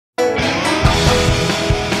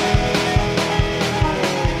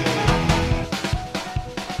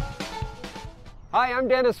I'm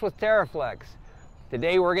Dennis with Teraflex.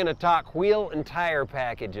 Today we're going to talk wheel and tire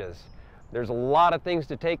packages. There's a lot of things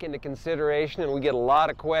to take into consideration, and we get a lot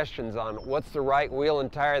of questions on what's the right wheel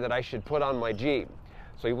and tire that I should put on my Jeep.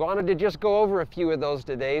 So we wanted to just go over a few of those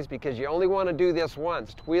today because you only want to do this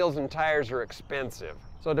once. Wheels and tires are expensive.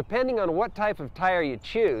 So depending on what type of tire you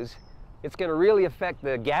choose, it's going to really affect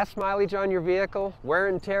the gas mileage on your vehicle, wear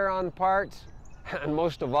and tear on parts, and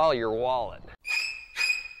most of all, your wallet.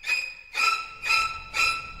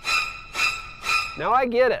 Now I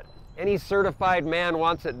get it. Any certified man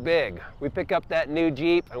wants it big. We pick up that new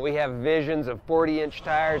Jeep and we have visions of 40-inch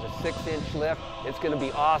tires, a 6-inch lift. It's going to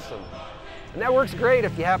be awesome. And that works great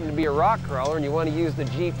if you happen to be a rock crawler and you want to use the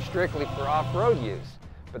Jeep strictly for off-road use.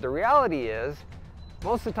 But the reality is,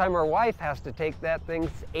 most of the time our wife has to take that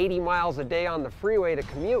thing 80 miles a day on the freeway to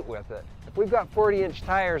commute with it. If we've got 40-inch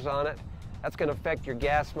tires on it, that's going to affect your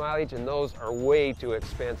gas mileage, and those are way too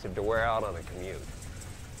expensive to wear out on a commute.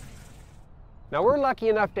 Now we're lucky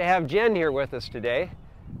enough to have Jen here with us today.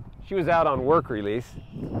 She was out on work release.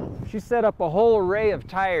 She set up a whole array of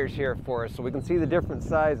tires here for us so we can see the different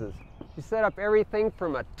sizes. She set up everything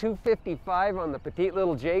from a 255 on the petite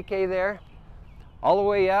little JK there, all the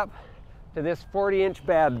way up to this 40-inch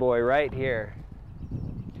bad boy right here.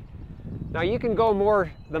 Now you can go more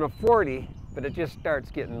than a 40, but it just starts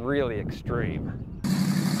getting really extreme.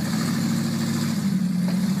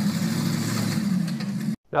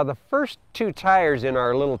 Now the first two tires in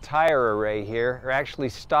our little tire array here are actually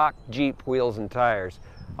stock Jeep wheels and tires.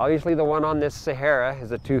 Obviously the one on this Sahara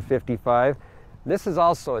is a 255. This is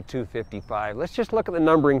also a 255. Let's just look at the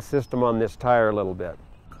numbering system on this tire a little bit.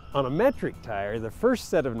 On a metric tire, the first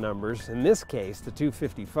set of numbers, in this case the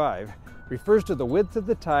 255, refers to the width of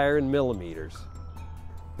the tire in millimeters.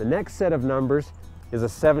 The next set of numbers is a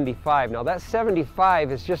 75. Now that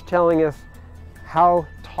 75 is just telling us how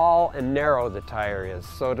tall and narrow the tire is.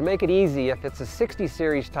 So to make it easy, if it's a 60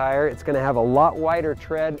 series tire, it's going to have a lot wider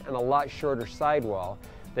tread and a lot shorter sidewall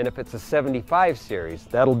than if it's a 75 series.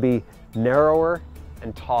 That'll be narrower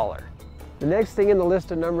and taller. The next thing in the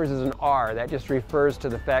list of numbers is an R. That just refers to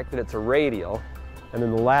the fact that it's a radial. And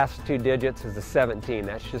then the last two digits is a 17.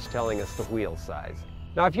 That's just telling us the wheel size.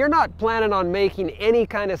 Now if you're not planning on making any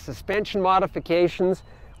kind of suspension modifications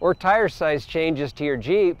or tire size changes to your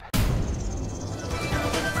Jeep,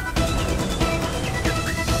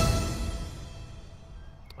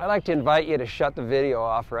 I'd like to invite you to shut the video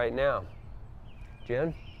off right now.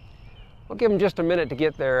 Jen, we'll give them just a minute to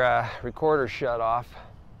get their recorder shut off.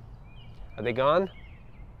 Are they gone?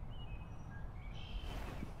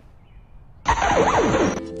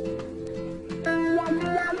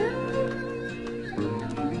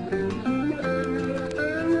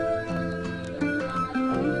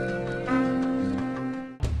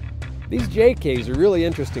 These JKs are really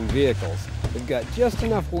interesting vehicles. They've got just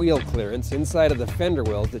enough wheel clearance inside of the fender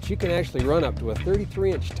wells that you can actually run up to a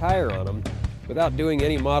 33-inch tire on them without doing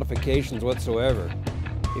any modifications whatsoever.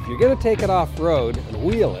 If you're going to take it off-road and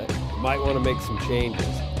wheel it, you might want to make some changes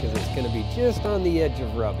because it's going to be just on the edge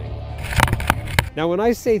of rubbing. Now when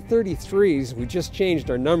I say 33s, we just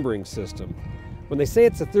changed our numbering system. When they say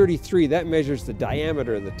it's a 33, that measures the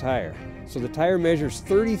diameter of the tire. So the tire measures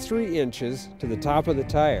 33 inches to the top of the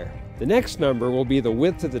tire. The next number will be the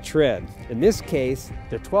width of the tread. In this case,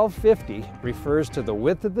 the 1250 refers to the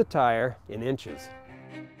width of the tire in inches.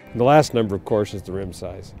 The last number, of course, is the rim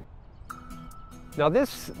size. Now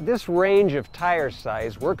this range of tire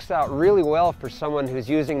size works out really well for someone who's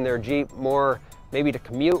using their Jeep more maybe to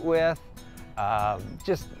commute with,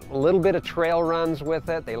 just a little bit of trail runs with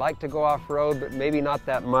it. They like to go off-road, but maybe not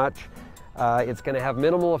that much. It's going to have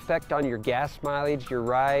minimal effect on your gas mileage, your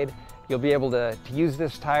ride. You'll be able to use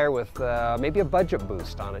this tire with maybe a budget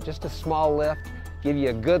boost on it, just a small lift, give you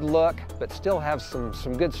a good look, but still have some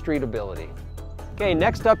good streetability. Okay,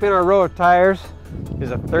 next up in our row of tires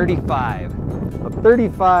is a 35. Now,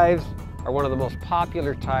 35s are one of the most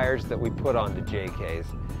popular tires that we put onto JKs.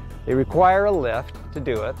 They require a lift to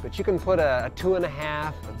do it, but you can put a 2.5,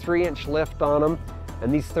 a 3-inch lift on them,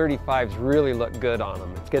 and these 35s really look good on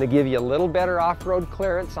them. It's going to give you a little better off-road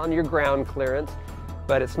clearance on your ground clearance,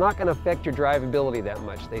 but it's not going to affect your drivability that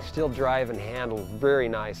much. They still drive and handle very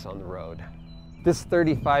nice on the road. This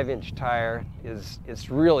 35-inch tire is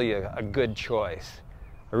really a good choice.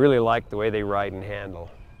 I really like the way they ride and handle.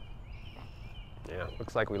 Yeah,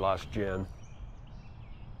 looks like we lost Jen.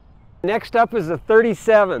 Next up is the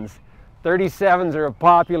 37s. 37s are a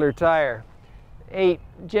popular tire. Hey,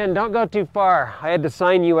 Jen, don't go too far. I had to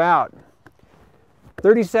sign you out.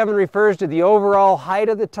 37 refers to the overall height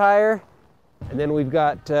of the tire. And then we've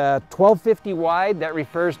got 1250 wide, that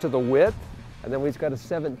refers to the width. and then we've got a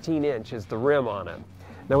 17-inch as the rim on it.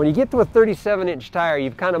 Now when you get to a 37-inch tire,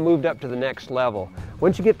 you've kind of moved up to the next level.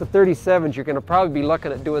 Once you get to 37s, you're going to probably be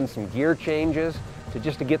looking at doing some gear changes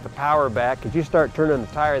just to get the power back, because you start turning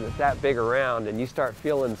the tire that's that big around and you start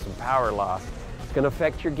feeling some power loss. It's going to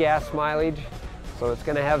affect your gas mileage, so it's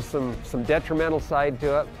going to have some detrimental side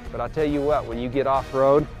to it. But I'll tell you what, when you get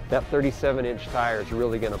off-road, that 37-inch tire is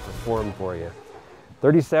really going to perform for you.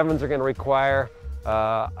 37s are going to require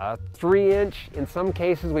a 3-inch. In some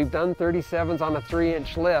cases, we've done 37s on a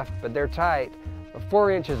 3-inch lift, but they're tight. A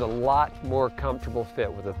 4-inch is a lot more comfortable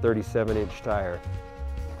fit with a 37-inch tire.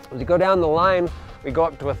 As you go down the line, we go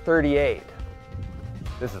up to a 38.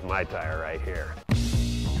 This is my tire right here.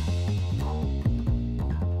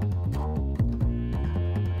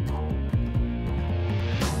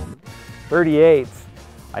 .38s.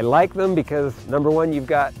 I like them because, number one, you've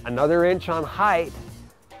got another inch on height,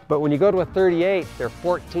 but when you go to a 38, they're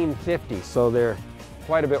 1450, so they're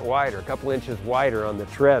quite a bit wider, a couple inches wider on the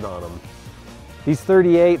tread on them. These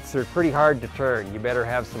 38s are pretty hard to turn. You better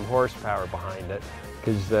have some horsepower behind it,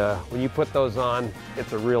 because when you put those on,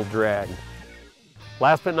 it's a real drag.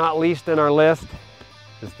 Last but not least in our list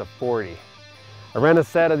is the 40. I rent a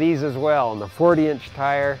set of these as well, and the 40-inch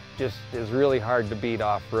tire just is really hard to beat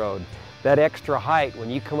off-road. That extra height,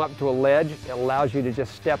 when you come up to a ledge, it allows you to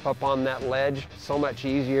just step up on that ledge so much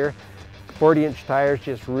easier. 40-inch tires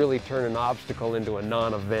just really turn an obstacle into a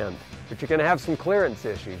non-event. But you're going to have some clearance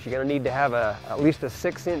issues. You're going to need to have at least a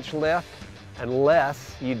 6-inch lift,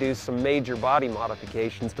 unless you do some major body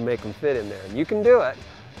modifications to make them fit in there. And you can do it,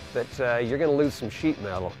 but you're going to lose some sheet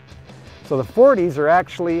metal. So the 40s are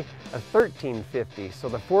actually a 1350. So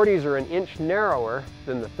the 40s are an inch narrower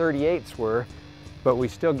than the 38s were, but we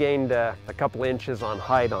still gained a couple inches on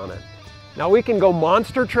height on it. Now we can go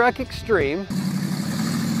monster truck extreme.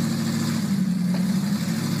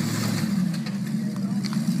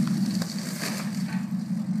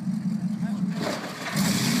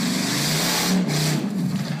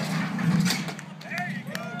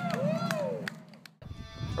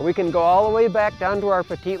 Or we can go all the way back down to our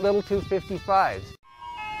petite little 255s.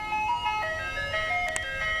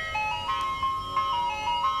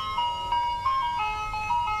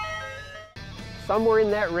 Somewhere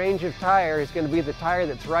in that range of tire is going to be the tire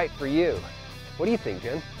that's right for you. What do you think,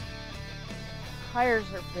 Jen? Tires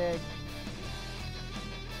are big.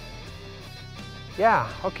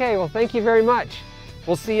 Yeah, okay, well thank you very much.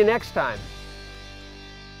 We'll see you next time.